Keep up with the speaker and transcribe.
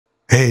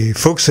Hey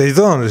folks, how you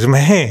doing? This is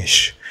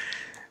Mahesh.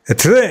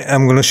 Today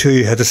I'm going to show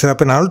you how to set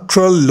up an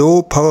ultra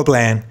low power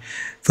plan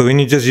for when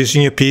you're just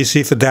using your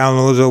PC for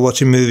downloads or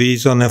watching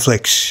movies on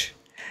Netflix.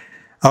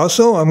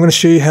 Also, I'm going to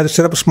show you how to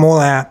set up a small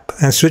app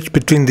and switch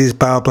between these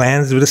power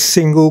plans with a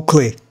single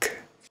click.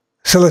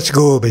 So let's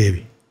go,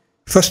 baby.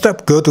 First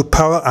up, go to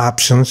Power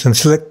Options and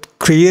select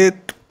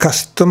Create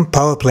Custom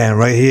Power Plan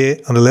right here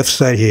on the left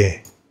side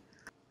here.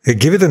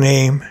 Give it a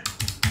name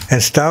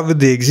and start with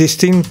the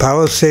existing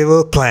Power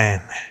Saver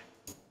plan.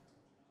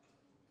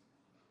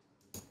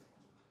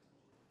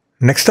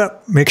 Next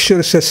up, make sure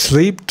it says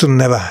Sleep to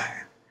Never,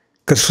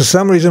 because for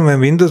some reason when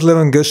Windows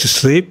 11 goes to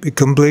sleep, it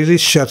completely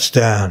shuts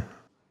down.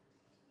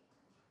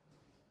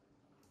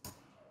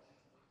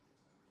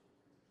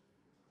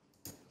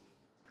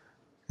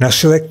 Now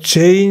select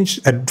Change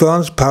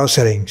Advanced Power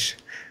Settings,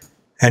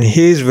 and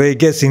here's where it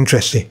gets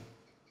interesting.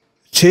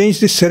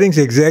 Change the settings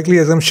exactly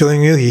as I'm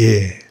showing you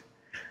here.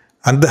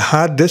 Under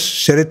Hard Disk,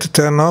 set it to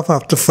turn off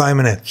after 5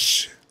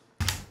 minutes.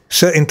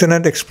 Set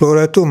Internet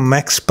Explorer to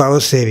max power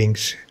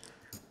savings.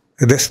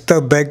 The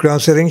desktop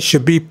background settings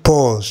should be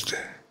paused.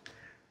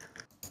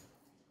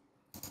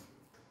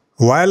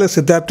 Wireless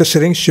adapter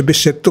settings should be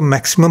set to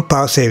maximum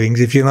power savings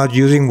if you're not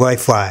using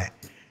Wi-Fi.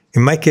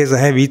 In my case, I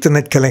have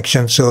Ethernet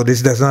connection, so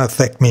this does not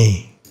affect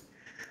me.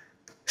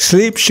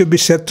 Sleep should be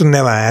set to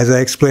never, as I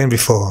explained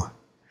before.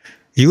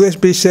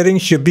 USB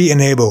settings should be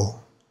enabled.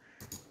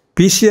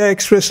 PCI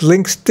Express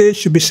link state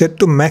should be set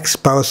to max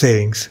power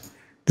savings.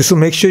 This will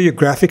make sure your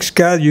graphics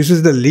card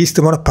uses the least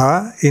amount of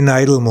power in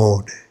idle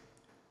mode.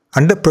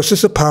 Under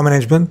Processor Power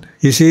Management,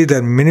 you see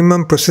that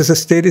minimum processor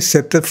state is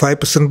set at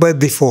 5% by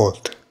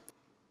default.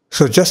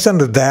 So just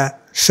under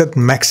that, set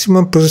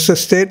maximum processor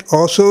state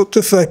also to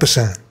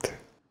 5%.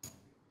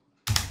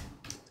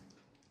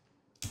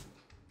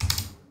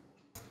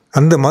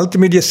 Under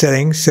Multimedia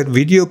Settings, set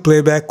Video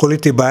Playback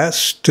Quality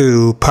Bias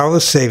to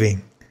Power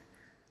Saving.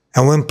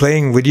 And when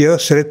playing video,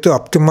 set it to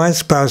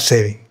Optimize Power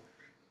Saving.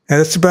 And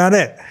that's about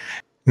it.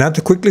 Now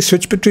to quickly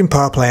switch between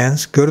power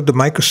plans, go to the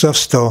Microsoft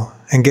Store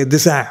and get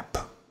this app,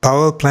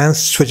 Power Plans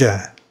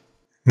Switcher.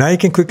 Now you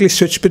can quickly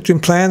switch between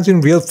plans in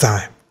real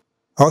time.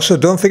 Also,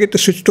 don't forget to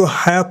switch to a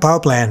higher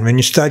power plan when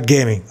you start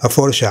gaming or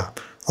Photoshop,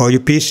 or your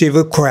PC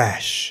will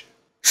crash.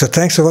 So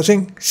thanks for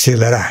watching. See you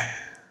later.